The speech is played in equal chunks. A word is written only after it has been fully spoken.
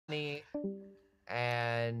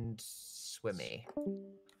and Swimmy.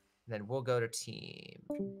 Then we'll go to team.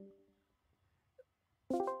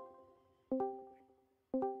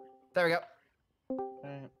 There we go.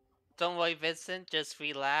 Don't worry, Vincent. Just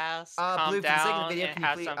relax, Blue, calm for the sake of the down, video, and can you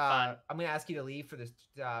have please? some fun. I'm gonna ask you to leave for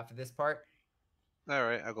this part. All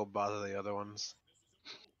right, I'll go bother the other ones.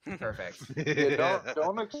 Perfect. Yeah,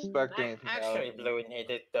 don't expect anything out Actually, of me. Blue and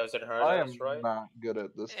it doesn't hurt I us, am right? not good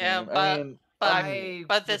at this Yeah, game. but I mean,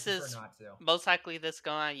 but would this prefer is not to. most likely this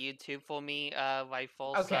going on YouTube for me,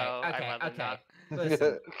 Rifle. Okay, So I'd okay, rather okay. not.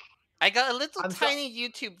 Listen, I got a little I'm so- tiny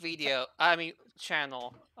YouTube video. I mean,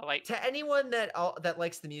 channel. Like, to anyone that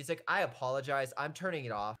likes the music, I apologize. I'm turning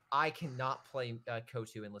it off. I cannot play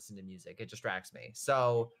Kotu and listen to music. It distracts me.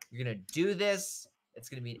 So you're gonna do this. It's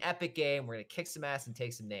gonna be an epic game. We're gonna kick some ass and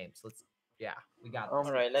take some names. Yeah, we got this.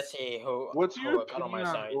 All right, let's see what's who your I got on my opinion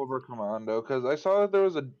on side. Over Commando? Because I saw that there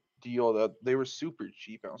was a deal that they were super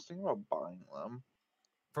cheap. I was thinking about buying them.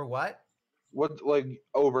 For what? What, like,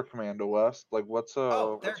 Over Commando West? Like, what's they're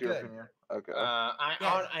what's your good. opinion? Okay.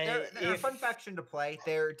 They're a fun faction to play.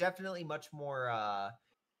 They're definitely much more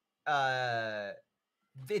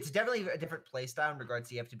it's definitely a different play style in regards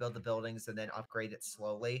to you have to build the buildings and then upgrade it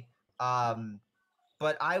slowly.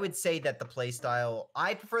 But I would say that the play style,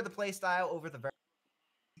 I prefer the play style over the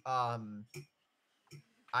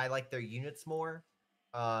I like their units more.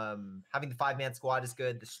 Having the 5-man squad is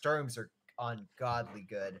good. The Sturms are ungodly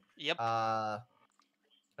good. yep.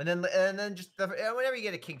 And then just whenever you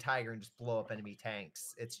get a King Tiger and just blow up enemy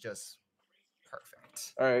tanks, it's just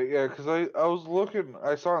perfect. All right, yeah, because I was looking,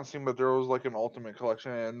 I saw on Steam that there was like an Ultimate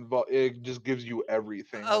Collection, and it just gives you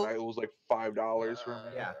everything. Oh. And it was like $5 for me.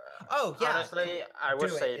 Yeah. Oh yeah. Honestly, I would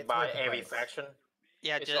Do it. say It's buy worth the every price. faction.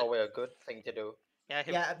 Yeah, It's just always a good thing to do. yeah.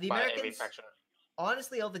 Yeah, the Buy every Americans. faction.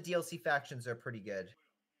 Honestly, all the DLC factions are pretty good.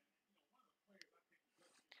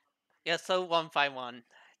 Yeah. So 151.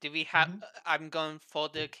 Do we have? Mhm. I'm going for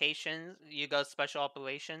the occasions. You go special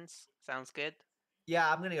operations. Sounds good.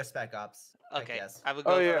 Yeah, I'm gonna go Spec Ops. Okay. Yes. I would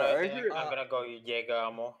go. Oh yeah, I I think hear, I'm gonna go Jaeger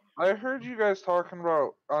ammo. I heard you guys talking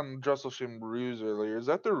about on Dresselshim Ruse earlier. Is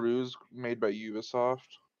that the Ruse made by Ubisoft?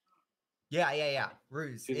 Yeah.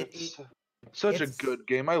 Ruse. It's such a it's- good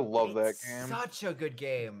game. I love that It's game. such a good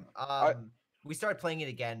game. We started playing it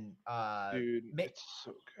again. Dude, ma- it's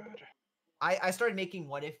so good. I started making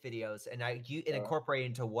what if videos and I incorporated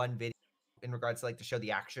into one video in regards to like to show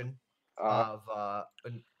the action of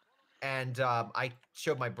I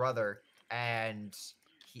showed my brother and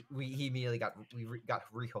he immediately got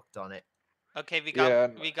rehooked on it. Okay, we Yeah,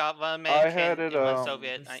 got one I American had it, and one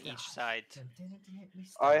Soviet on We each stopped.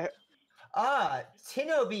 side. I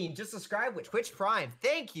Tino Bean just subscribed with Twitch Prime.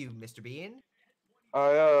 Thank you, Mr. Bean.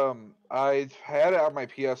 I had it on my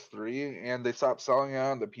PS3 and they stopped selling it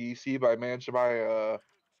on the PC, but I managed to buy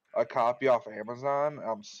a copy off Amazon.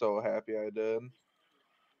 I'm so happy I did.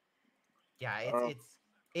 Yeah,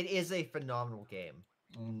 it is a phenomenal game.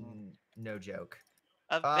 No joke.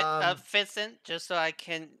 Vincent, just so I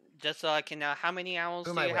can know how many hours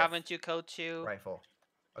Who do am I you have with? into Code 2? Rifle.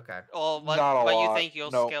 Okay. Or what Not a what you lot, think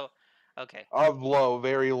you'll no. skill? Okay. I'm low,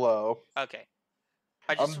 very low. Okay.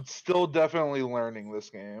 I just I'm still definitely learning this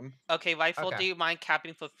game. okay, Rifle, Okay. do you mind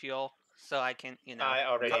capping for fuel so I can, you know? I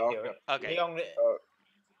already Yeah, do okay. it. Okay. We only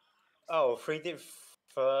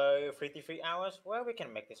 33 hours. Well, we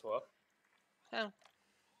can make this work. Oh.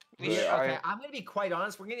 Yeah, Okay, I'm gonna be quite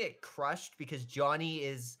honest. We're gonna get crushed because Johnny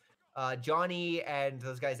and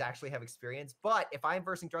those guys actually have experience. But if I'm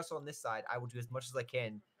versing Dressel on this side, I will do as much as I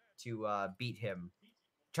can to beat him.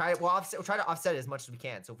 We'll try to offset it as much as we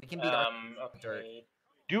can. So if we can beat Okay.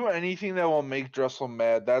 Do anything that will make Dressel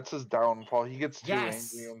mad. That's his downfall. He gets too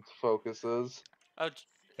Yes. angry and focuses. Oh,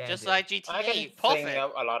 Can just do. like I GTA. can think Perfect.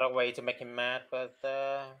 of a lot of ways to make him mad, but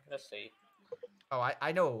let's see. Oh,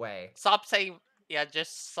 I know a way. Stop saying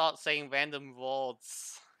just stop saying random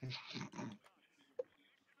words.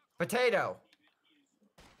 Potato.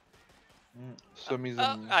 Summy's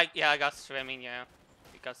Oh, in. I got swimming. Yeah,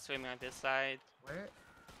 we got swimming on this side. Where?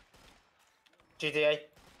 GTA.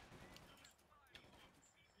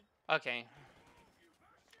 Okay.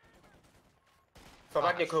 Go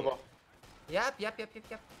back to shit. Kubo. Yep.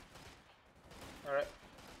 Alright.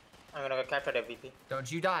 I'm gonna go capture the VP. Don't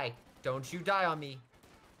you die. Don't you die on me.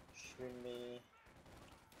 Shoot me.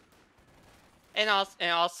 And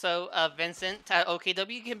also, Vincent at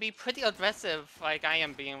OKW can be pretty aggressive, like I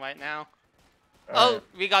am being right now. Oh,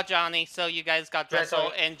 we got Johnny, so you guys got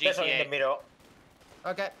Dressel and Dressel in the GTA. middle.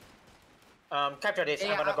 Okay. Capture this.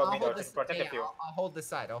 Yeah, I'm gonna go I'll middle hold to this. protect Yeah, the fuel. I'll hold this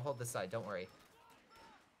side. I'll hold this side. Don't worry.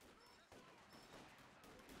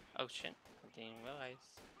 Oh shit, I didn't realize.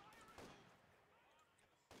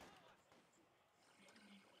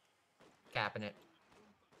 Capping it.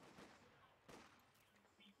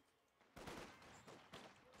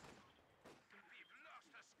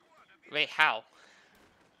 Wait, how?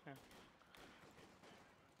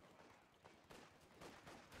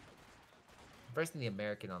 Versing the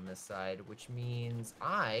American on this side, which means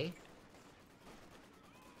I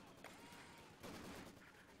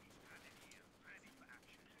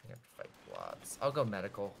have to fight blobs. I'll go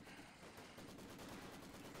medical.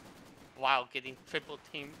 Wow, getting triple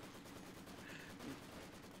team.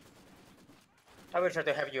 I will try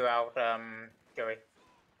to help you out, Joey.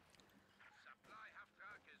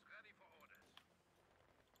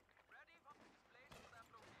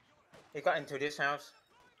 You got into this house.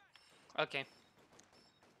 Okay.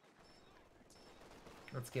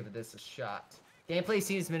 Let's give this a shot. Gameplay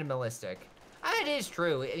seems minimalistic. It is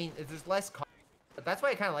true. I mean, there's less but that's why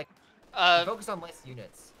I kind of like focus on less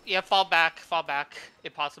units. Yeah, fall back,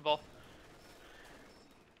 if possible.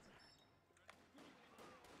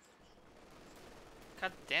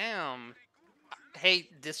 God damn. Hey,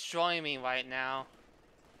 destroy me right now.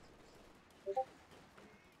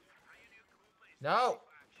 No.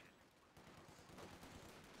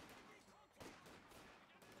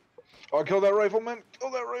 Oh, kill that rifleman!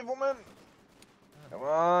 Kill that rifleman! Come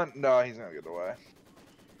on! No, he's gonna get away.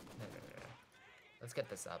 No. Let's get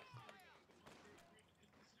this up.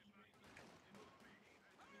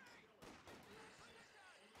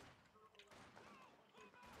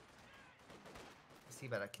 Let's see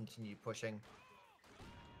about I continue pushing.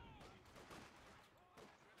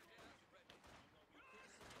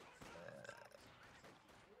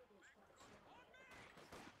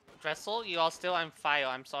 Dressel, you are still on fire.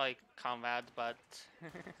 I'm sorry, comrade, but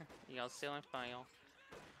you are still on fire.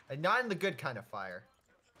 And not in the good kind of fire.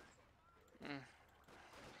 Mm.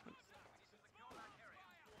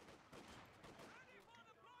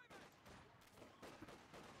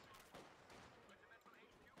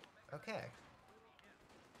 Okay.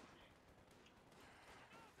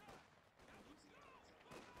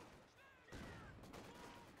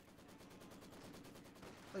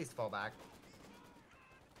 Please fall back.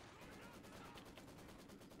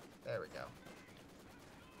 There we go.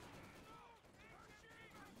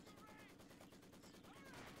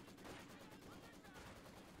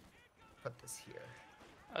 Put this here.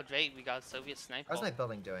 Oh, great, we got a Soviet sniper. How's my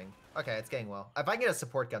building doing? Okay, it's getting well. If I can get a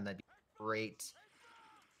support gun, that'd be great.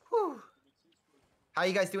 Whew. How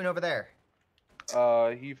you guys doing over there?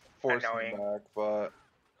 He forced me back, but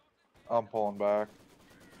I'm pulling back.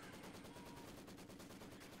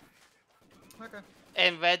 Okay.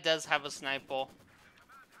 And Red does have a sniper.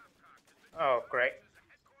 Oh, great.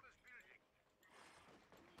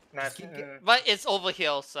 Nice. keep But it's over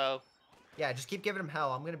here, so... Yeah, just keep giving him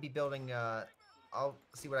hell. I'm gonna be building, I'll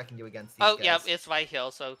see what I can do against these Oh, guys. yeah, it's right here,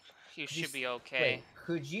 so you Could you should be Wait, okay.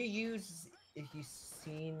 could you use, if you've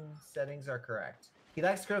seen settings are correct? He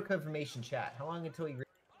likes critical information chat. How long until he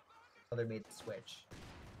other made the switch?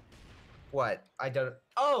 What? I don't...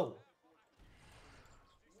 Oh!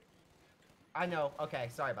 I know. Okay,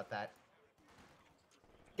 sorry about that.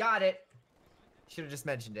 Got it. Should have just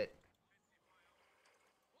mentioned it.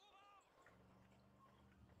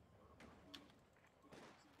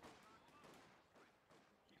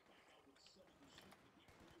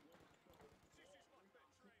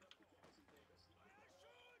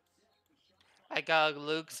 I got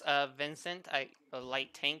Luke's Vincent, a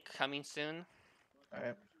light tank coming soon.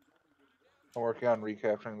 Alright. I'm working on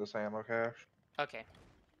recapturing this ammo cache. Okay.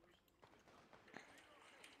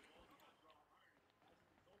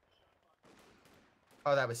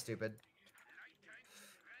 Oh, that was stupid.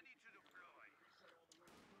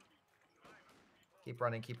 Keep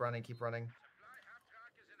running, keep running, keep running.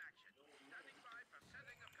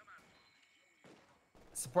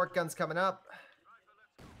 Support guns coming up.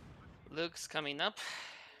 Luke's coming up.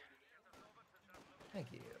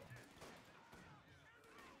 Thank you.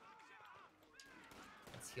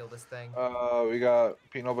 Let's heal this thing. We got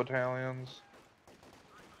penal battalions.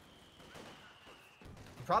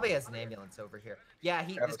 He probably has an ambulance over here. Yeah,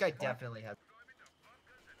 Yeah, this guy that's fine. definitely has.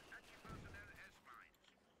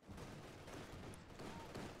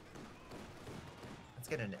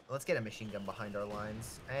 Let's get a machine gun behind our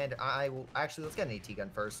lines, and I will actually let's get an AT gun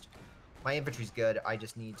first. My infantry's good. I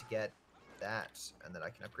just need to get that, and then I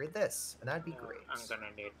can upgrade this, and that'd be great. I'm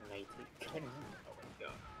gonna need an AT gun. Oh my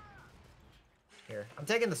god. Here. I'm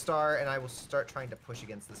taking the star, and I will start trying to push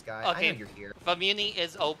against this guy. I Okay. know you're here. The muni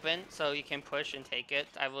is open, so you can push and take it.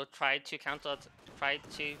 I will try to try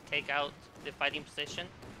to take out the fighting position.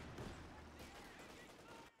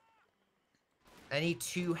 I need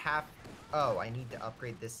two half. Oh, I need to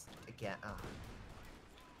upgrade this again. Oh.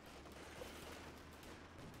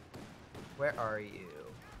 Where are you?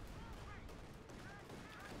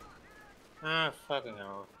 Ah, fucking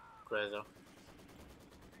hell. Grezzo.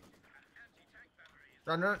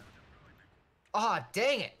 Run, run. Ah,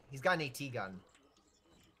 dang it! He's got an AT gun.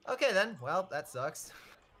 Okay then. Well, that sucks.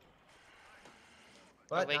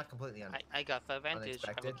 But wait, not completely I got the advantage. I will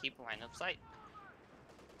unexpected. keep line of sight.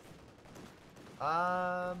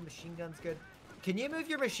 Machine gun's good. Can you move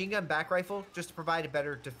your machine gun back rifle just to provide a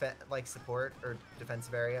better support or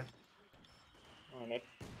defensive area? On it.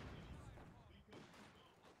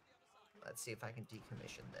 Let's see if I can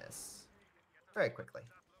decommission this very quickly.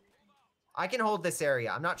 I can hold this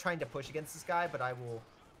area. I'm not trying to push against this guy, but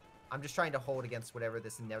I'm just trying to hold against whatever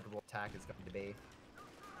this inevitable attack is going to be.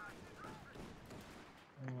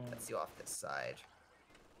 Let's see off this side.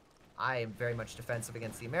 I am very much defensive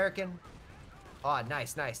against the American. Oh,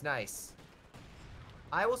 nice, nice, nice.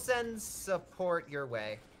 I will send support your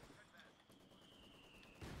way.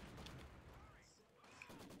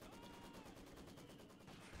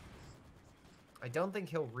 I don't think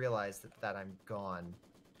he'll realize that I'm gone.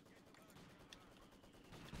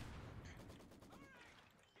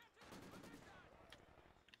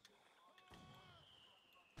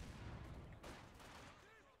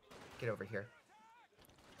 Get over here.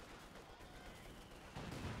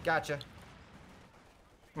 Gotcha.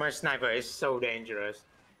 My sniper is so dangerous.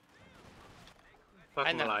 Fuck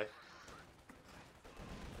I my know. life.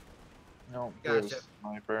 No, Gotcha. there's a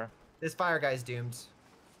sniper. This fire guy's doomed.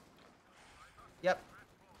 Yep.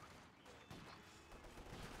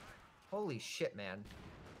 Holy shit, man.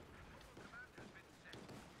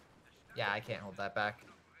 Yeah, I can't hold that back.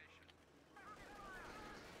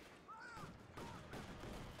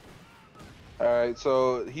 Alright,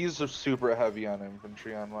 so he's super heavy on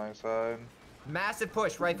infantry on my side. Massive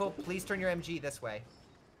push, rifle. Please turn your MG this way.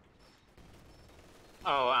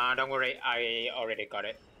 Oh, don't worry. I already got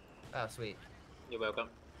it. Oh, sweet. You're welcome.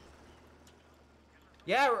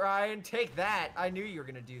 Yeah, Ryan, take that. I knew you were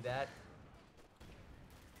gonna do that.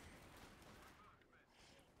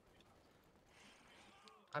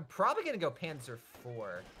 I'm probably gonna go Panzer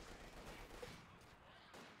IV.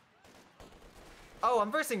 Oh,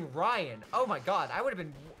 I'm versing Ryan. Oh my god, I would have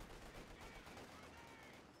been...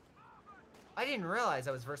 I didn't realize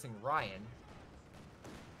I was versing Ryan.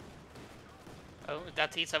 Oh,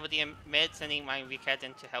 that's he's over the mid, sending my Vicat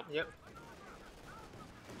in to help. Yep.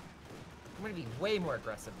 I'm gonna be way more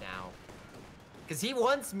aggressive now. Because he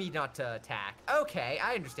wants me not to attack. Okay,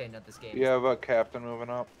 I understand how this game You have a captain moving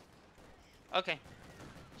up. Okay.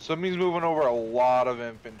 Somebody's moving over a lot of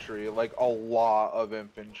infantry, like a lot of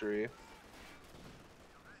infantry.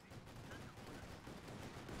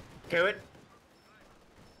 Kill it.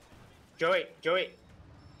 Joey, Joey.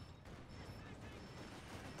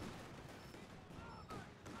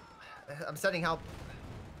 I'm sending help.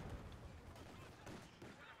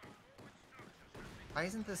 Why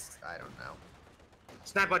isn't this... I don't know.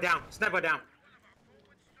 Sniper down. Sniper down.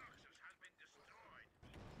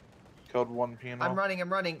 Killed one Pino. I'm running,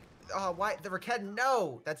 I'm running. Oh, why? The Raked,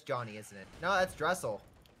 no! That's Johnny, isn't it? No, that's Dressel.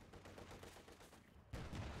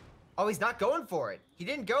 Oh, he's not going for it. He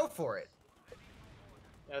didn't go for it.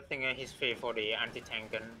 I think he's free for the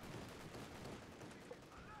anti-tank gun.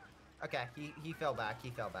 Okay, he fell back. He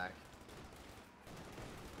fell back.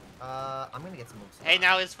 I'm gonna get some moves. Hey,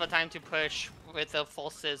 now is the time to push with the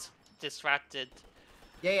forces distracted.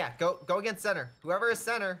 Yeah, yeah. Go against center. Whoever is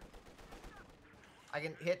center. I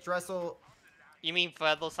can hit Dressel. You mean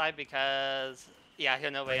further side because yeah,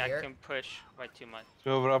 he'll know way Right I here? can push way too much.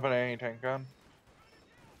 Moving up an anti-tank gun.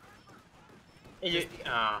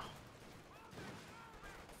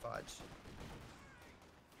 Fudge.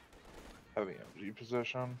 Heavy MG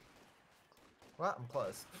position. Well, I'm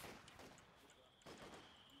close.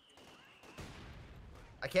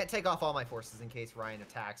 I can't take off all my forces in case Ryan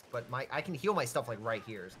attacks, but I can heal my stuff like right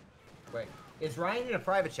here. Wait, is Ryan in a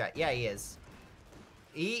private chat? Yeah, he is.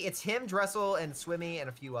 It's him, Dressel, and Swimmy, and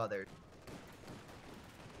a few others.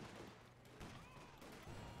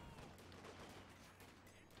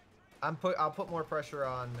 I'll put more pressure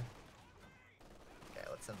on. Okay,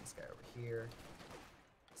 let's send this guy over here.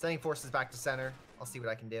 Sending forces back to center. I'll see what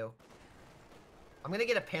I can do. I'm gonna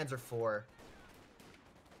get a Panzer IV.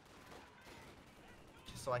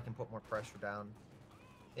 Just so I can put more pressure down.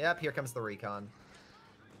 Yep, here comes the recon.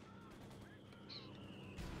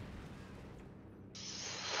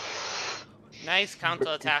 Nice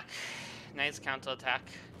counterattack. Nice counterattack.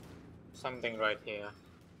 Something right here.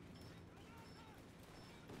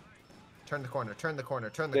 Turn the corner, turn the corner,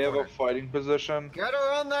 turn the They have corner. a fighting position. Get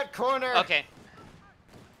around that corner! Okay.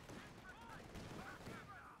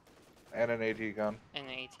 And an AT gun. And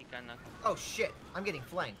an AT gun. Oh shit, I'm getting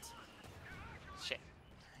flanked. Shit.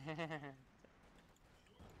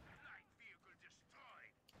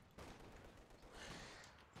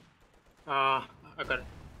 I got.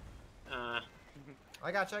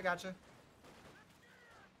 I gotcha. I gotcha.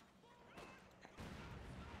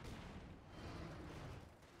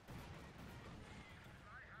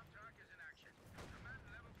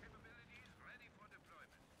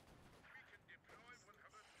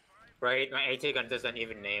 Right, my AT gun doesn't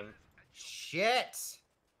even name. Shit.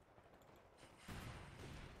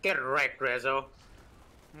 Get wrecked, Rezo.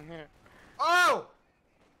 Oh!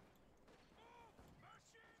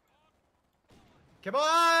 Come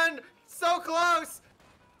on! So close!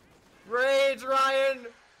 Rage, Ryan!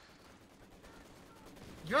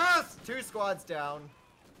 Yes! 2 squads down.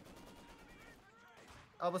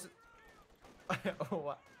 Almost. Oh,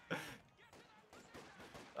 what?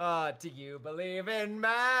 Do you believe in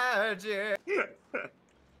magic?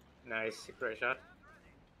 Nice, great shot.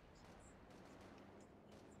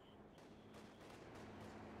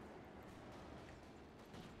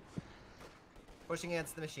 Pushing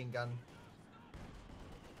against the machine gun.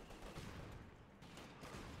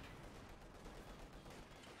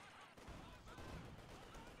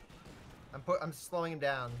 I'm slowing him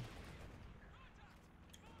down.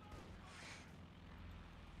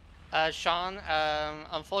 Sean,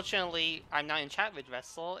 unfortunately, I'm not in chat with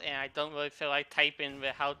Wrestle, and I don't really feel like typing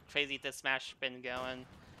with how crazy this match has been going.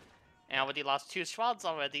 And I already lost 2 Shrouds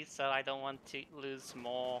already, so I don't want to lose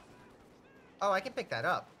more. Oh, I can pick that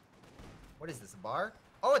up. What is this, a bar?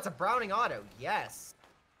 Oh, it's a Browning auto. Yes.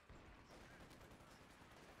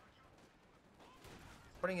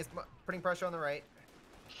 Putting pressure on the right.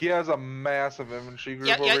 He has a massive infantry group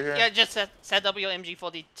over here. Yeah, just set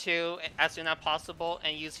WMG42 as soon as possible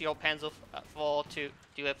and use your Panzer IV to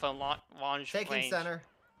do it from launch Taking range. center.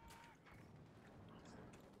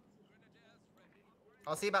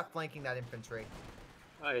 I'll see about flanking that infantry.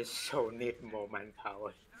 I so need more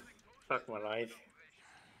manpower. Fuck my life.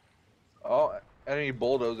 Oh, enemy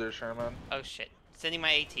bulldozer, Sherman. Oh shit. Sending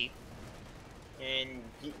my AT. And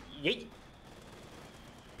yeet.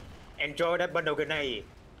 Enjoy that bundle grenade.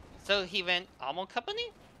 So he went Armor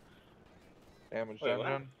Company? Damage Wait, what?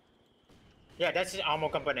 engine. Yeah, that's his armor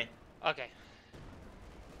company. Okay.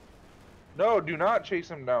 No, do not chase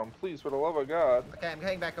him down, please, for the love of God. Okay, I'm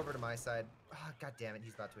heading back over to my side. Oh, God damn it,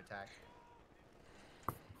 he's about to attack.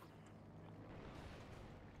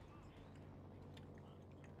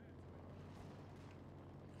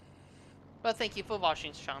 Well, thank you for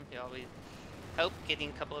watching, Sean. We always hope getting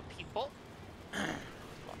a couple of people.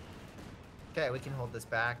 Okay, we can hold this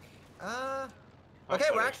back. Okay, we're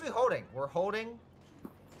Hopefully. actually holding. We're holding.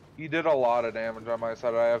 He did a lot of damage on my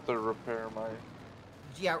side. I have to repair my...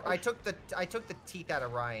 Yeah, I took the teeth out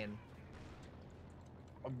of Ryan.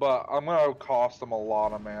 But I'm gonna cost him a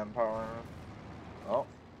lot of manpower. Oh.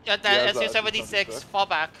 Yeah, He has that a SU-76, SU-76. fall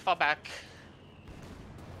back, fall back.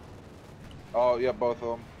 Oh, yeah, both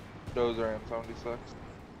of them. Dozer and 76.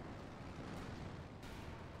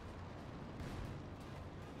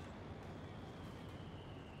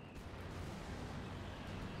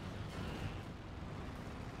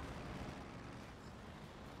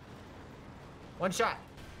 One shot.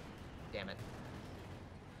 Damn it.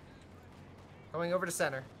 Going over to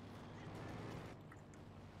center.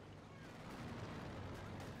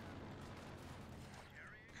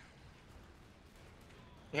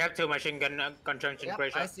 You have 2 machine gun conjunction Yep,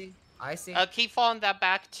 pressure. I see. I see. Keep following that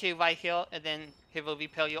back to right here, and then he will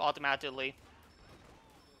repel you automatically.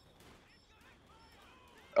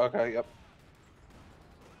 Okay, yep.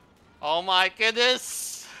 Oh my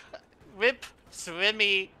goodness! Rip,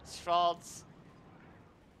 Swimmy, Shrouds.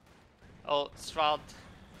 Oh, Shroud.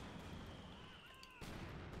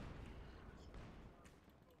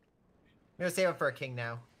 I'm gonna save it for a king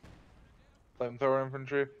now. Flamethrower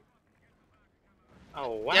infantry.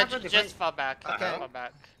 Oh, what Yeah, happened? just fall back. Okay. Fall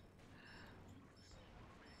back.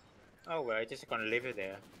 Oh, we're just gonna leave it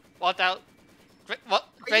there. Walked out.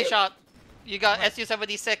 Great you- shot. You got What?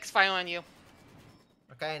 SU-76 firing on you.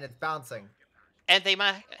 Okay, and it's bouncing. And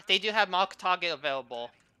they do have mark target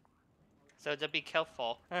available. So to be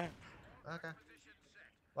careful. Okay.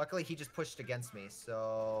 Luckily, he just pushed against me,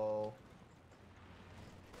 so...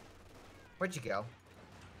 Where'd you go?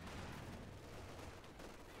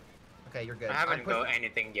 Okay, you're good. I haven't I'm, got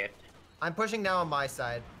anything yet. I'm pushing now on my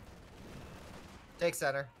side. Take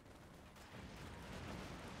center.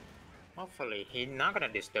 Hopefully, he's not gonna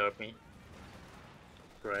disturb me.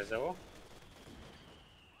 Grezzo.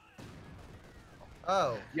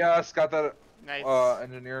 Oh, Yes, got that Nice.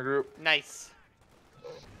 engineer group. Nice.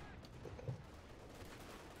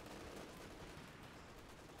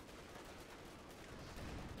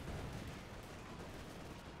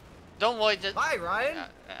 Don't worry, just... Hi, Ryan.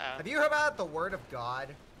 Have you heard about the word of God?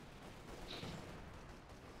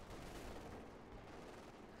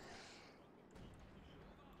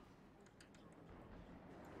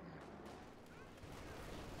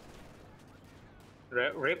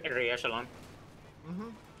 Rip area echelon. Mm-hmm.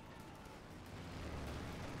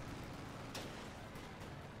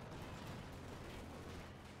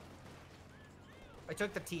 I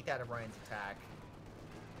took the teeth out of Ryan's attack.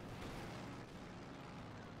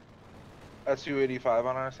 SU-85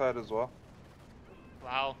 on our side as well.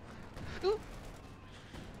 Wow. Ooh.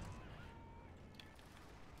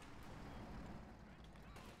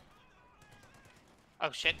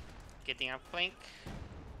 Oh shit. Getting up flank.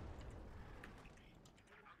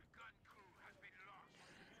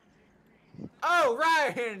 Oh,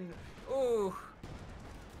 Ryan! Ooh.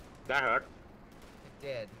 That hurt. It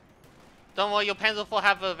did. Don't worry, your Panzer will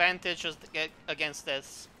have advantage against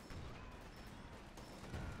this.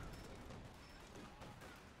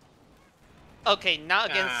 Okay,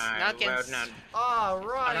 not against. Well, Oh,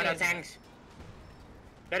 Ryan! another tanks.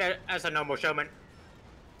 That as a normal showman.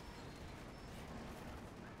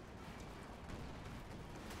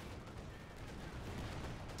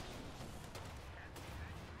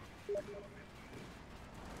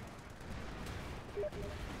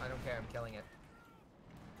 I don't care, I'm killing it.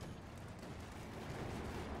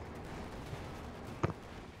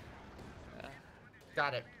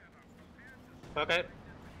 Got it. Okay.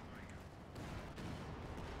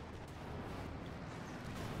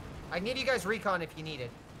 I need you guys recon if you need it.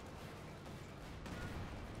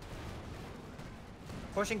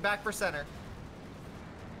 Pushing back for center.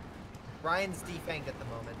 Ryan's defanged at the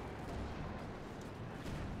moment.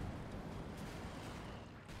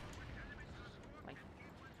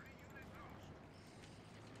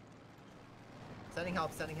 Sending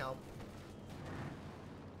help, sending help.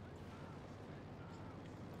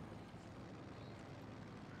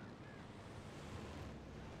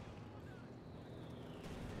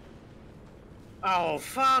 Oh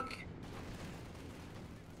fuck!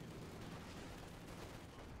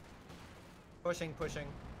 Pushing, pushing.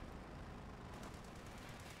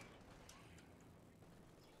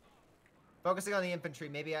 Focusing on the infantry.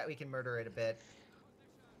 Maybe we can murder it a bit.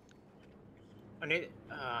 I need.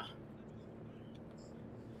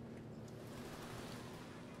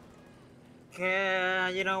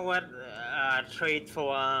 Okay, you know what? Trade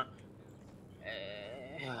for.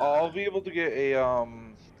 I'll be able to get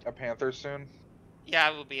a Panther soon. Yeah,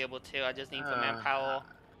 I will be able to. I just need some manpower.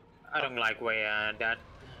 I don't like where that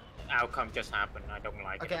outcome just happened. I don't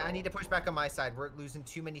like it. Okay, at I all. need to push back on my side. We're losing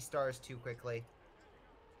too many stars too quickly.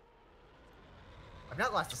 I've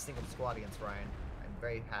not lost a single squad against Ryan. I'm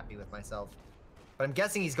very happy with myself. But I'm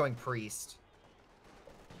guessing he's going priest.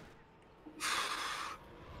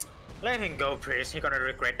 Let him go, priest. He's gonna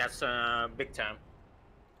regret that big time.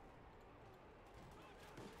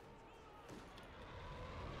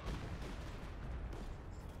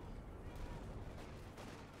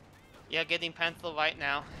 Yeah, getting Panther right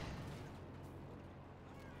now.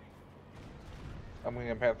 I'm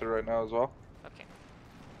getting a Panther right now as well. Okay.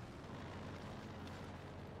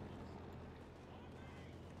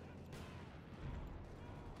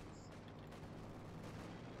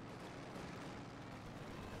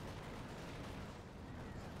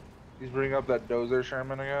 He's bringing up that Dozer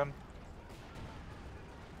Sherman again.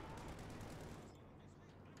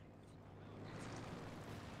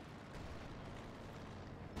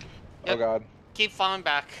 Yep. Oh god. Keep falling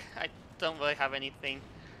back. I don't really have anything.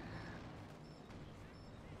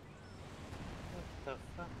 What the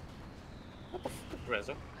fuck? What the fuck,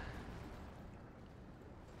 Rezo?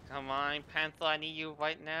 Come on, Panther, I need you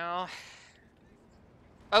right now.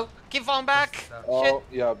 Oh, keep falling back! Shit. Oh,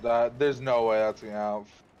 yeah, there's no way that's gonna out.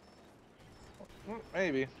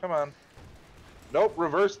 Maybe. Come on. Nope,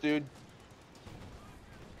 reverse, dude.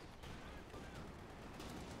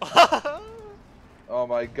 Oh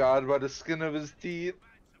my god, by the skin of his teeth,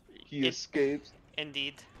 he escapes.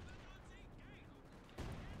 Indeed.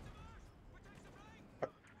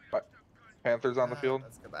 Panthers on the field.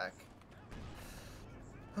 Let's go back.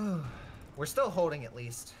 We're still holding at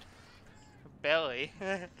least. Barely.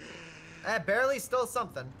 Barely still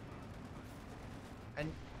something. And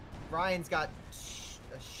Ryan's got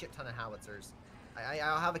a shit ton of howitzers.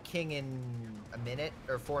 I'll have a king in a minute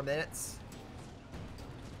or 4 minutes.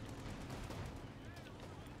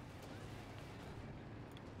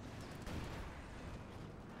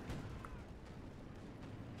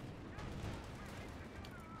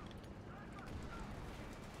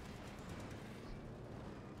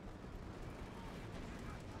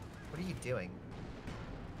 What are you doing?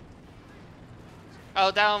 Oh,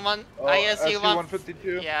 that one. Oh, ISU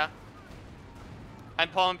SU-152? Yeah. I'm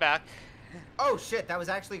pulling back. Oh shit, that was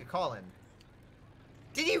actually a call-in.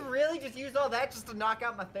 Did he really just use all that just to knock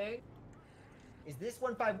out my thing? Is this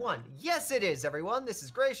 151? Yes, it is, everyone. This is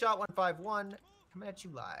Grayshot 151 coming at you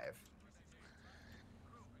live.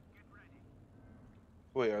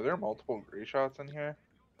 Wait, are there multiple gray shots in here?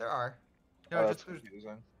 There are. Oh, No, that's just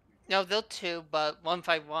confusing. No, they're two, but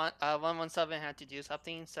 117 had to do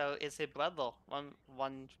something, so it's a brother.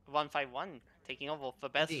 151 taking over for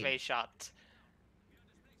best Indeed. Ray shot.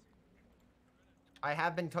 I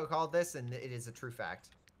have been called this, and it is a true fact.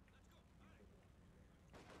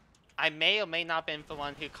 I may or may not have been the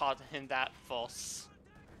one who called him that false.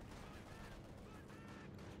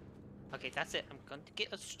 Okay, that's it. I'm going to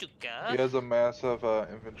get a Stuka. He has a massive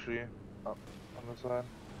infantry up on the side.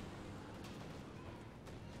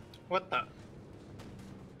 What the?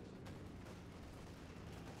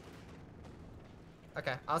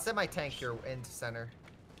 Okay, I'll send my tank here into center.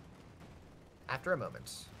 After a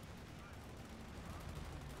moment.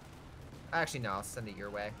 Actually, no, I'll send it your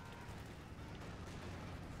way.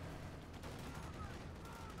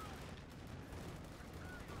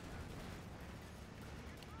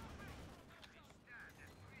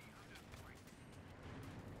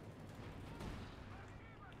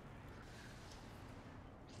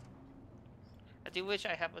 I do wish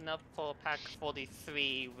I have enough for pack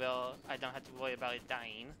 43 where I don't have to worry about it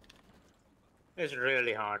dying. It's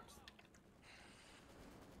really hard.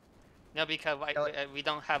 No, because we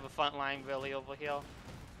don't have a front line really over here.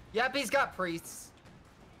 Yep, he's got priests.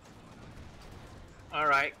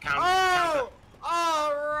 Alright, count. Oh!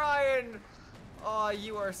 Oh, Ryan! Oh,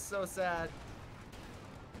 you are so sad.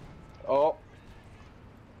 Oh.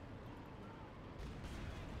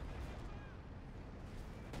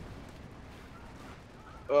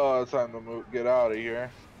 Oh, it's time to move. Get out of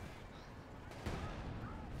here.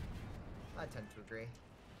 I tend to agree.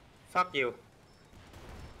 Fuck you.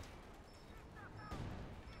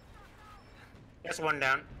 That's one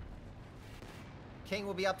down. King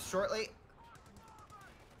will be up shortly.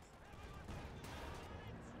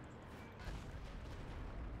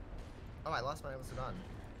 Oh, I lost my Sudan.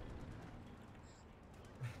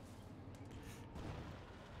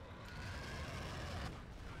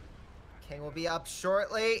 King will be up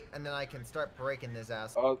shortly, and then I can start breaking this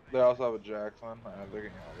ass. Oh, they also have a Jackson. They're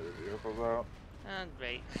getting all their vehicles out.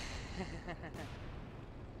 Great.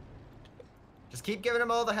 Just keep giving him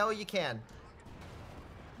all the hell you can.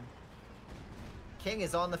 King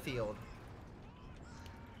is on the field.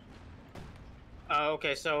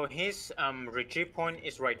 Okay, so his retreat point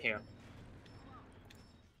is right here.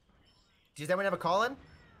 Does anyone have a call-in?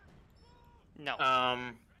 No.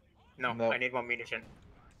 No, No. I need more munition.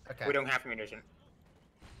 Okay. We don't have munition.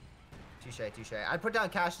 Touche, touche. I'd put down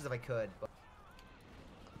caches if I could, but...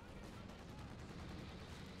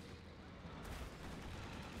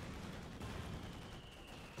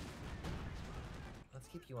 Let's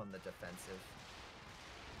keep you on the defensive.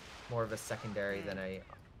 More of a secondary than a...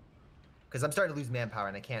 Because I'm starting to lose manpower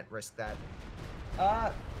and I can't risk that.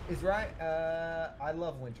 Is right. I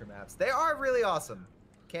love winter maps. They are really awesome.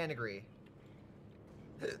 Can't agree.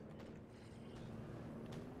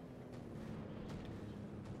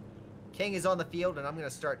 King is on the field, and I'm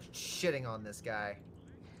gonna start shitting on this guy.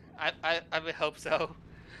 I would hope so.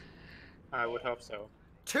 I would hope so.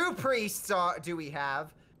 2 priests do we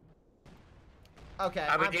have? Okay,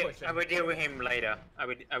 I will I'm pushing. I will deal with him later. I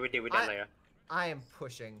will deal with that later. I am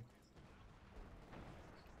pushing.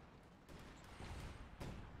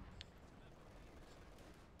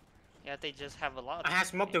 Yeah, they just have a lot. I have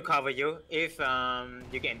smoke to cover you if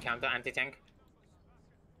you can encounter anti-tank.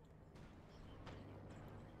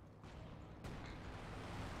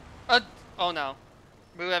 Oh no.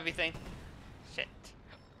 Move everything. Shit.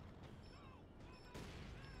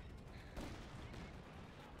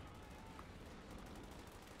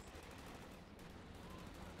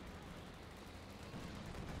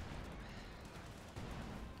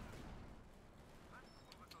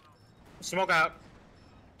 Smoke out.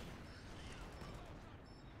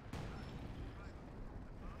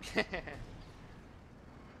 Yeah,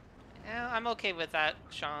 I'm okay with that,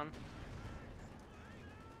 Sean.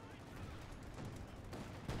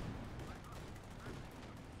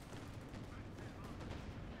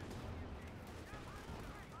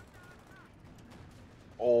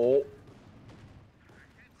 Oh.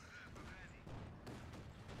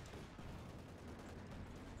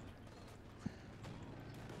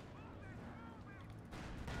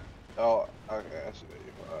 Oh, okay, I see what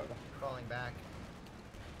you got. Falling back.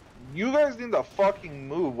 You guys need to fucking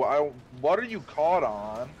move. What are you caught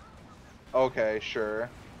on? Okay, sure.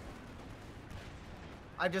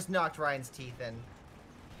 I just knocked Ryan's teeth in.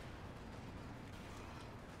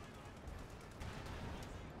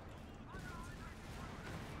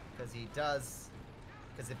 because he does.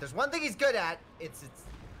 Because if there's one thing he's good at, it's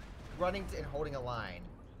running and holding a line.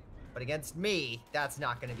 But against me, that's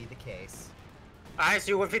not going to be the case. I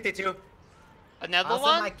see 152. Another I'll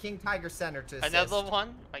one? send my King Tiger Center to assist. Another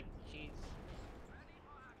one? Like, jeez.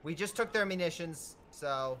 We just took their munitions,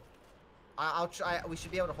 so I'll try. We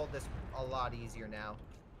should be able to hold this a lot easier now.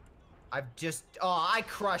 I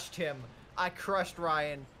crushed him. I crushed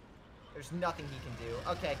Ryan. There's nothing he can do.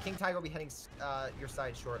 Okay, King Tiger will be heading your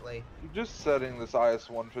side shortly. You're just setting this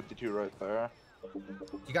IS-152 right there.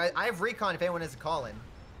 You guys, I have recon if anyone has a call in.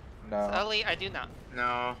 No. Sadly, I do not.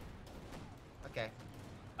 No. Okay.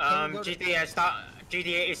 Can you go to-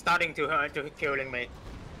 GTA is starting to killing me.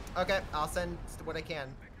 Okay, I'll send what I can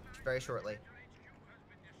very shortly.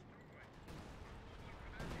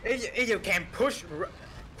 If you can push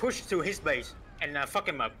to his base and fuck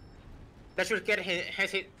him up, that should get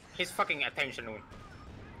his fucking attention.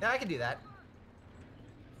 Yeah, I can do that.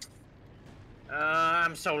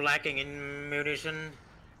 I'm so lacking in munition.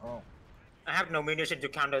 Oh. I have no munition to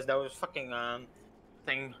counter those fucking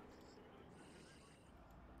thing.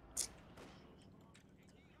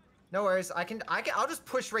 No worries. I'll just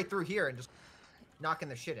push right through here and just knocking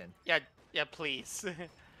their shit in. Yeah, please.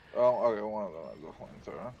 Oh, okay, one of them has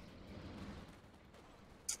a flamethrower.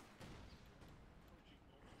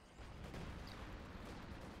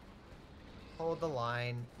 Hold the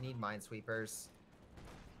line. Need minesweepers.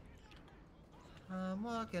 I'm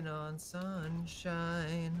walking on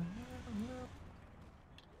sunshine.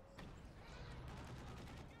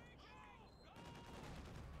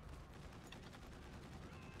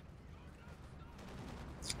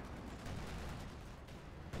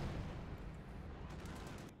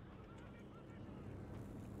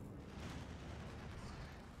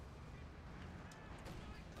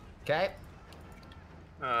 Okay,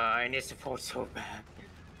 I need support so bad.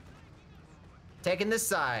 taking this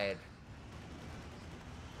side.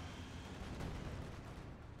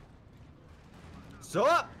 So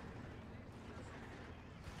up.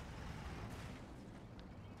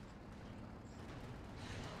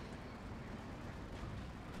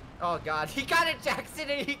 Oh god, he got it, Jackson,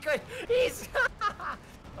 and he's oh,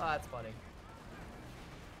 that's funny.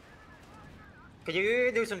 Could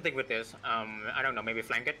you do something with this? I don't know, maybe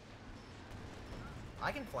flank it?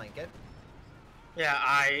 I can flank it. Yeah,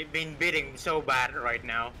 I've been beating so bad right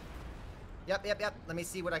now. Yep. Let me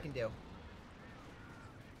see what I can do.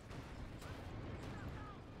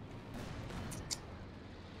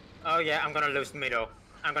 Oh yeah, I'm gonna lose middle.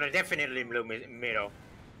 I'm gonna definitely lose middle.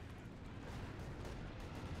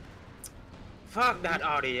 Fuck that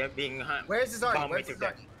Audi being Where's his arty? bombed me Where's to his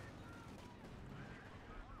death.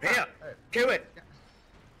 arty? Here, Alright. kill it.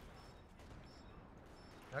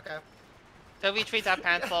 Okay. Don't retreat that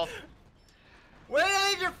Panther. Wait,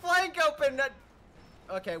 I need your flank open!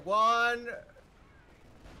 Okay, one...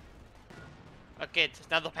 Okay, it's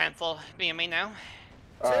another Panther being me now.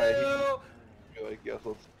 Alright, two... he's like, yes,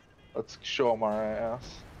 let's show him our ass.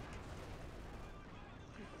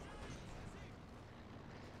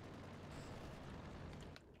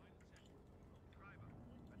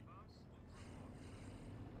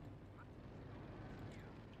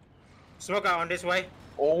 Smoke out on this way.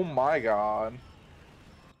 Oh my god.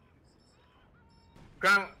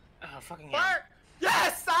 Ground. Oh, fucking hell. Fire!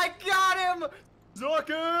 Yes, I got him!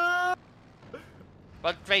 Zucker!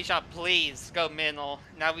 But Rayshot, please go middle.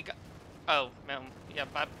 Now we got. Oh, yeah,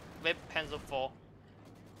 but with Panzer 4.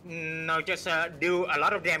 No, just do a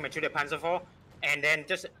lot of damage to the Panzer IV, and then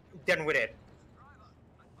just done with it.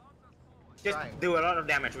 Just Trying. do a lot of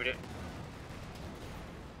damage with it.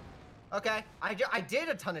 Okay, I did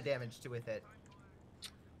a ton of damage with it.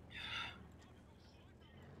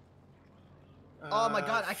 Oh my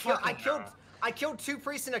god, I killed two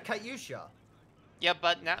priests and a Katyusha. Yeah,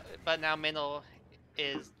 but now middle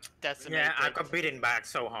is decimated. Yeah, I'm competing back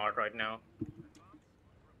so hard right now.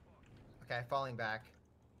 Okay, falling back.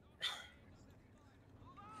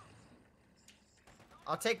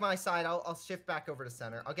 I'll take my side. I'll shift back over to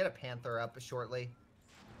center. I'll get a Panther up shortly.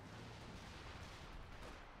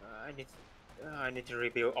 I need to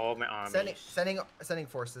rebuild all my armies. Sending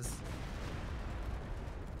forces.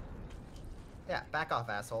 Yeah, back off,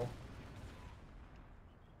 asshole.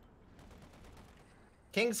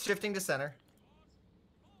 King's shifting to center.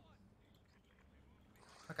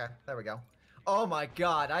 Okay, there we go. Oh my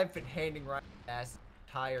god, I've been handing right ass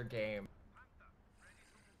entire game.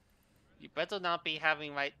 You better not be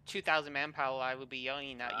having like 2,000 manpower. I would be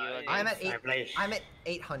yelling at you. I'm against- at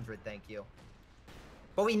 800, thank you.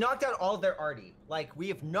 But we knocked out all their arty. Like, we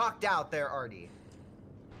have knocked out their arty.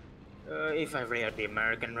 If I really had the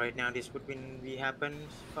American right now, this would be happen.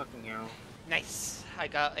 Fucking hell. Nice. I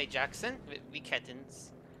got a Jackson with Weekendins.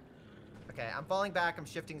 Okay, I'm falling back. I'm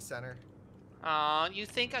shifting center. You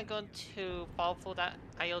think I'm going to fall for that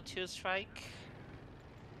IO2 strike?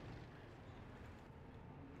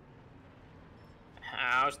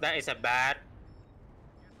 Ouch, that is a bad.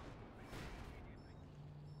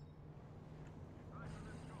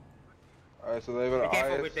 All right, so they have an Be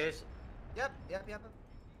careful IS. with this. Yep. They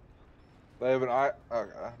have an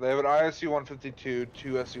They have an ISU 152,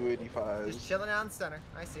 two SU Just 85s. chilling out in center.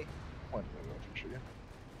 I see. One minute, infantry.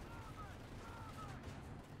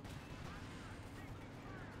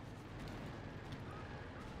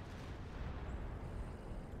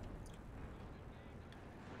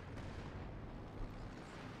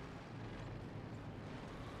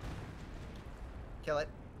 Kill it.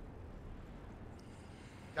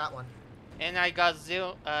 Got one. And I got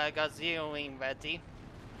zeroing ready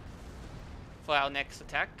for our next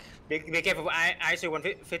attack. Be careful. I see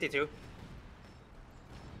 152.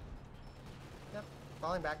 Yep.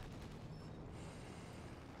 Falling back.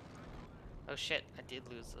 Oh shit, I did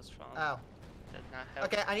lose this round. Oh. Did not help.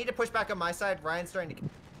 Okay, I need to push back on my side. Ryan's starting to.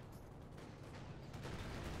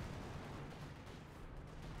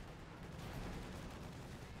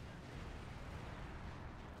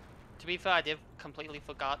 To be fair, I did completely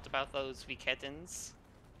forgot about those Weekendins,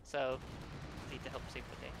 so need to help save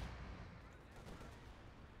the day.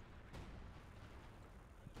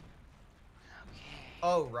 Okay.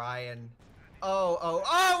 Oh, Ryan. Oh,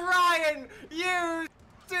 Ryan! You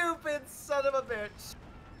stupid son of a bitch!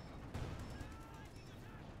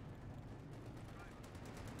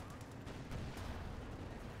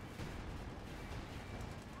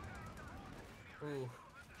 Ooh.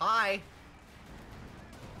 Hi!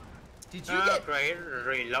 Did you get... Great.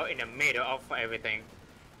 Reload in the middle of everything.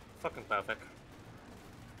 Fucking perfect.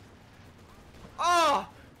 Oh!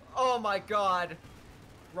 Oh my god!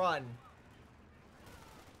 Run.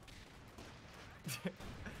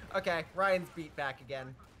 Okay, Ryan's beat back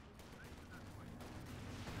again.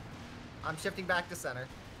 I'm shifting back to center.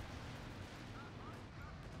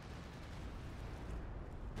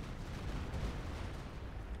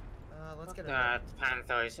 Let's get it.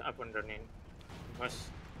 Panther is up and running. I'm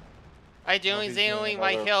doing He's doing zeroing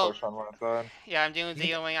right another here. push on my side. Yeah, I'm doing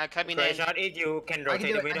zeroing. I'm coming Great in. shot. If you can I can rotate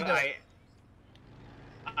do the it, I can middle, do it.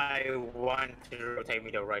 I want to rotate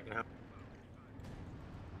middle right now.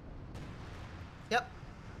 Yep.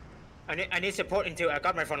 I need support until I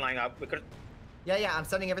got my front line up because Yeah, I'm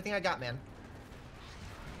sending everything I got, man.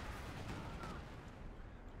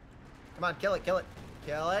 Come on, kill it, kill it.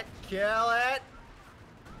 Kill it, kill it!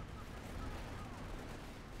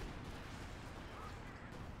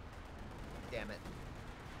 Damn it.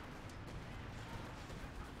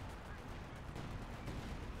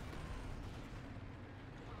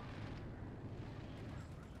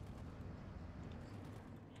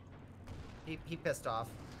 He pissed off.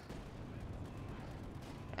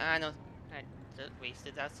 I know. I just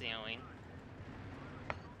wasted that zeroing.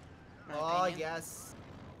 Oh, yes.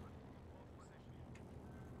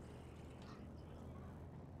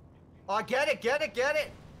 Oh, get it, get it, get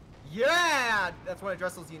it! Yeah! That's one of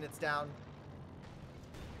Dressel's units down.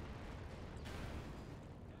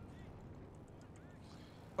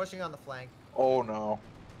 Pushing on the flank. Oh no.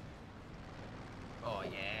 Oh,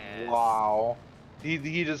 yeah. Wow.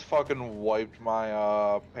 He just fucking wiped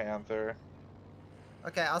my Panther.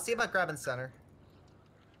 Okay, I'll see about grabbing center.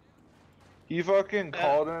 He fucking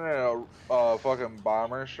called in a fucking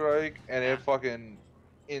bomber strike, and Yeah. it fucking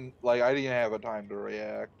like I didn't have a time to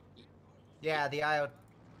react. Yeah, the IO.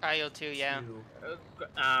 IO2, yeah.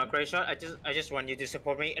 great shot. I just want you to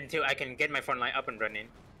support me until I can get my front line up and running.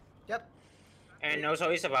 Yep, And also,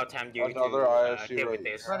 it's about time you Another to ISU deal with right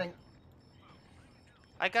this. running.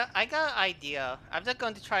 I got an idea. I'm just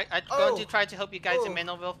going to try. I'm Oh! going to try to help you guys in Oh!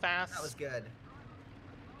 middle real fast. That was good.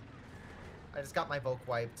 I just got my Volk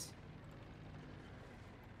wiped.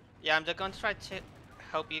 Yeah, I'm just going to try to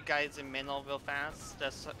help you guys in middle real fast.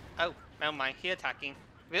 Just oh, never mind. He attacking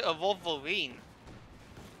with a Wolverine.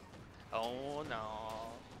 Oh no!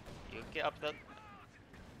 You get up the.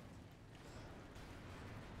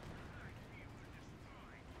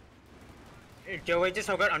 Joey, just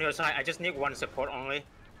hold it on your side. I just need one support only.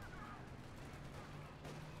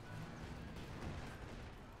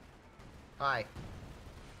 Hi.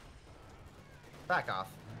 Back off.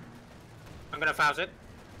 I'm gonna Faust it.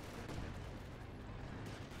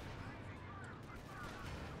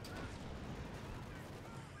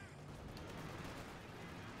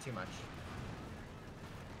 Too much.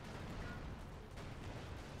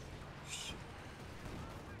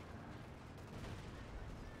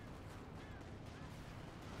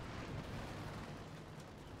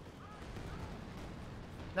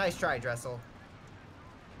 Nice try, Dressel.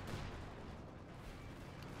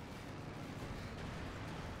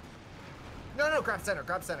 No, grab center,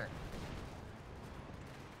 grab center.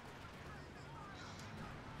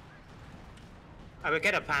 I will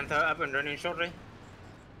get a Panther up and running shortly.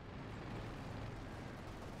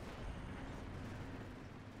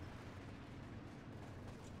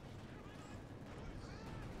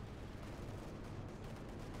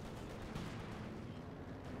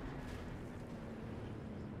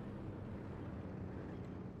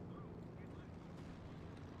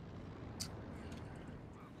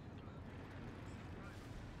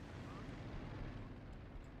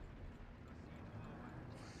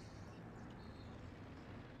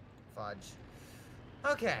 Fudge.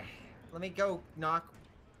 Okay, let me go knock.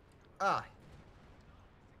 Ah.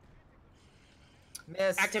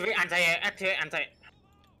 Miss. Activate anti-air, activate anti.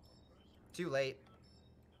 Too late.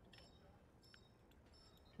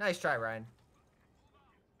 Nice try, Ryan.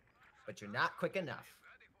 But you're not quick enough.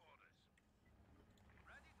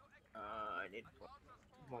 I need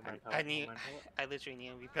more manpower. I need. more manpower. I literally need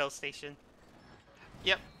a repair station.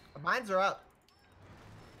 Yep. Mines are up.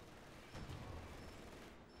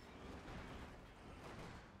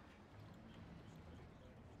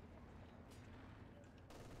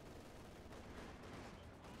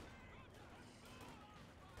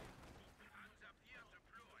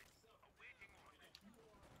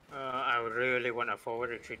 I really want a forward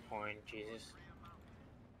retreat point, Jesus.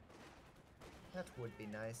 That would be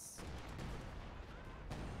nice.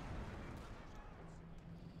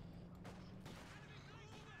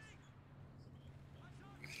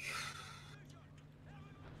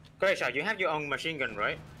 Great shot. You have your own machine gun,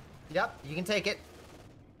 right? Yep, you can take it.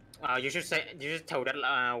 You should tell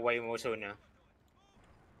that way more sooner.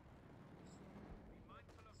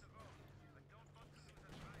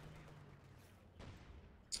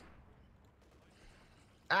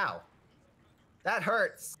 Ow. That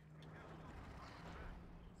hurts.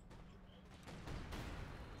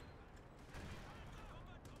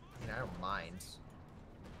 I mean, I don't mind.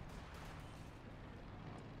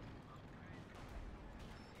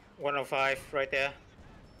 .105 right there.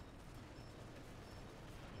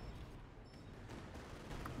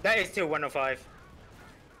 That is still 105.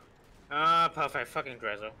 Perfect. Fucking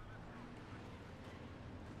Dressel.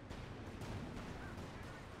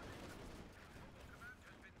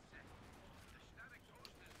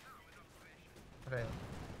 Okay.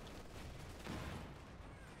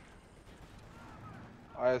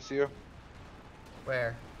 I see you.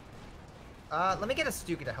 Where? Let me get a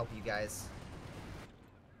Stuka to help you guys.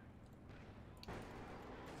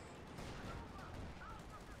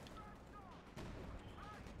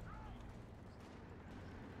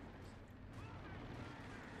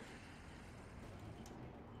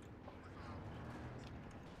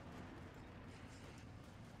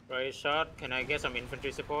 Right shot. Can I get some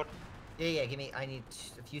infantry support? Yeah, give me, I need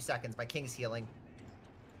a few seconds. My king's healing.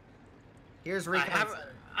 Here's I recon.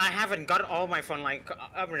 haven't got all my front line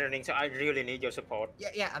up and running, so I really need your support.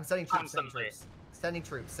 Yeah, I'm sending troops, Constantly. sending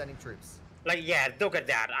troops. Like, yeah, look at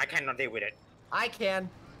that. I cannot deal with it. I can.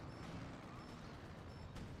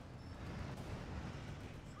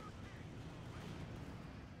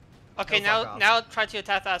 Okay, No, fuck now off. try to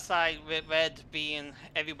attack that side with red being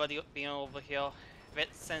everybody being over here. Red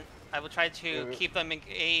sent. I will try to Yeah. keep them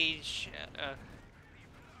engaged.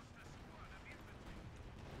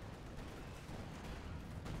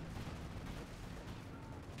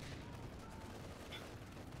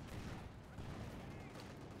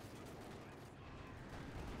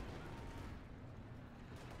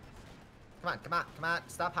 Come on.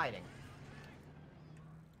 Stop hiding.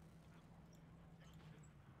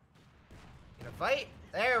 Gonna fight?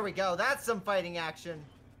 There we go. That's some fighting action.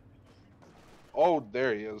 Oh,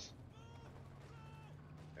 there he is.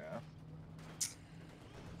 Yeah.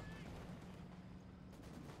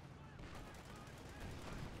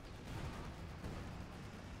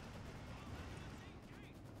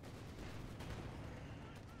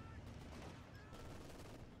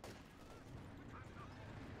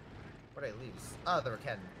 What did I lose? Oh, there were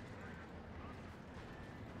Ken.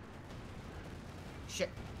 Shit.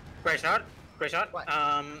 Great shot. Great shot. What?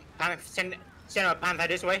 Send a Panther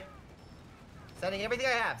this way. Sending everything I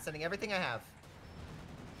have. Sending everything I have.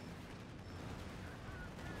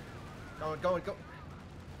 Going.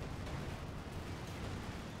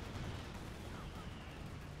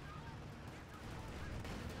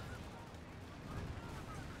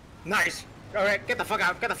 Nice. All right, get the fuck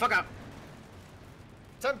out. Get the fuck out.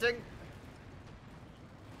 Tempting.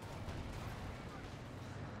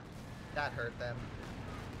 That hurt them.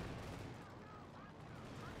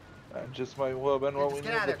 That just might well have been what we Just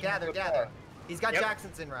get out of there. needed. Get out of there. He's got Yep.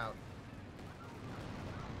 Jackson's en route.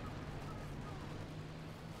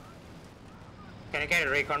 Can I get a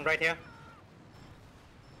recon right here?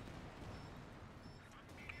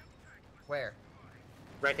 Where?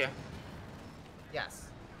 Right here. Yes.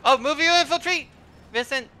 Oh, move your infiltrate!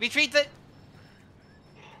 Vincent, retreat it!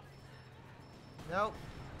 Nope.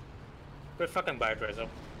 Good fucking buy, Drizzle.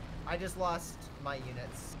 I just lost my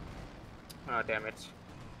units. Oh, damn it.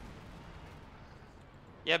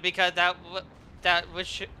 Yeah, because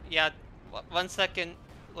yeah, 1 second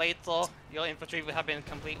later, your infantry would have been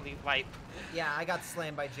completely wiped. Yeah, I got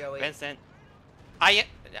slammed by Joey. Vincent. I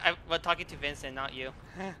was talking to Vincent, not you.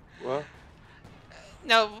 What?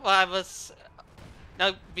 No, I was...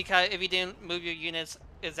 No, because if you didn't move your units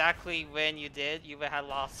exactly when you did, you would have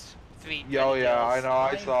lost 3 Yo, yeah, I kills. know,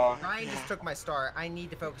 I saw. Ryan just took my star. I need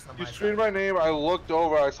to focus on You my screamed side. my name, I looked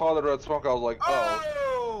over, I saw the red smoke, I was like, oh.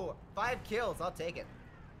 Oh! 5 kills. I'll take it.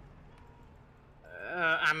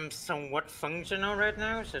 I'm somewhat functional right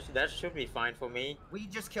now, so that should be fine for me. We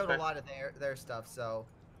just killed a Okay. lot of their stuff, so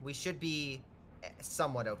we should be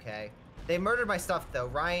somewhat okay. They murdered my stuff, though.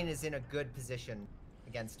 Ryan is in a good position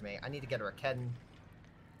against me. I need to get a Raketten.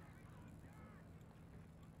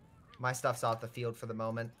 My stuff's off the field for the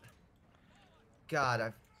moment.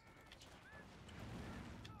 God,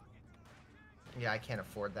 yeah, I can't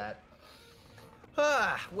afford that.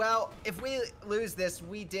 Well, if we lose this,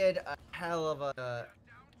 we did a hell of a...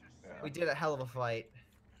 We did a hell of a fight.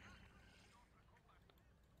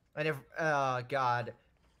 And if... Oh, God.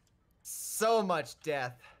 So much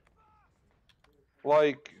death.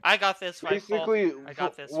 Like, I got this rifle. basically, I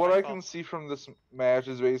got this what I rifle. can see from this match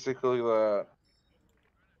is basically that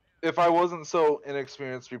if I wasn't so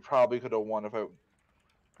inexperienced, we probably could have won if I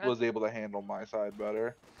was able to handle my side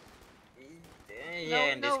better. Yeah,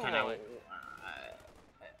 and this no kind of... way.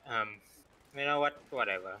 You know what?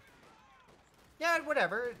 Whatever. Yeah,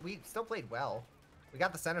 whatever. We still played well. We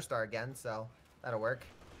got the center star again, so that'll work.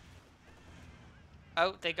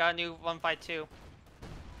 Oh, they got a new 1x2.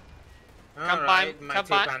 Alright, my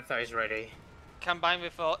combine- T-Panther is ready. Combined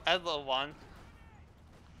with the other one.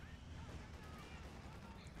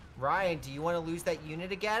 Ryan, do you want to lose that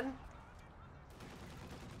unit again?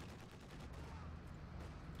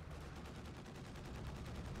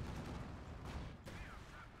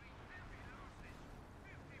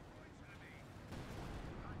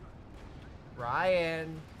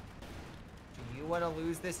 Ryan, do you want to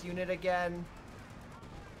lose this unit again?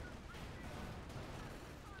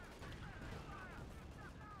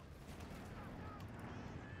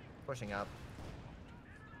 Pushing up.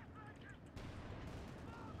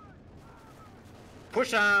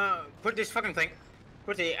 Push, put this fucking thing.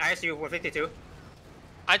 Put the ISU 152.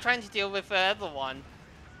 I'm trying to deal with the other one.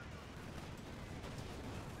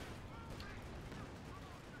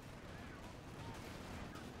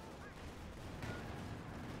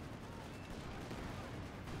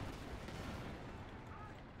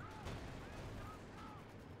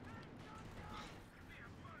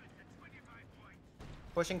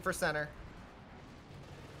 Pushing for center.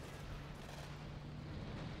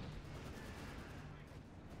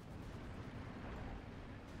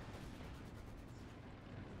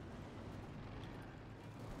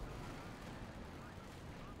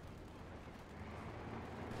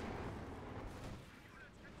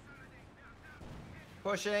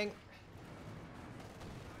 Pushing.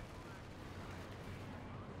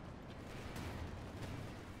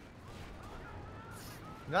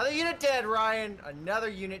 Another unit dead, Ryan. Another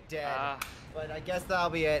unit dead. But I guess that'll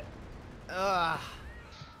be it. Ugh.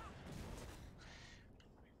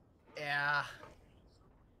 Yeah.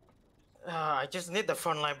 I just need the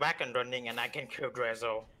front line back and running and I can kill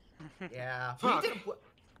Drizzle. Yeah. Fuck.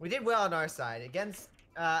 We did well on our side against.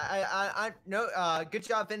 Good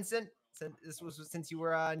job, Vincent. Since you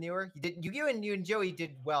were newer, you and Joey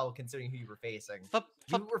did well considering who you were facing.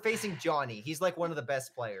 You were facing Johnny. He's like one of the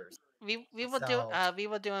best players. We So-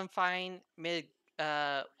 were doing fine mid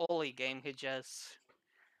early game. Who just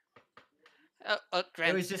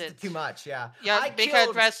It was just too much. Yeah. Yeah, I because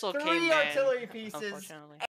killed Dressel 3 came in, artillery pieces. unfortunately.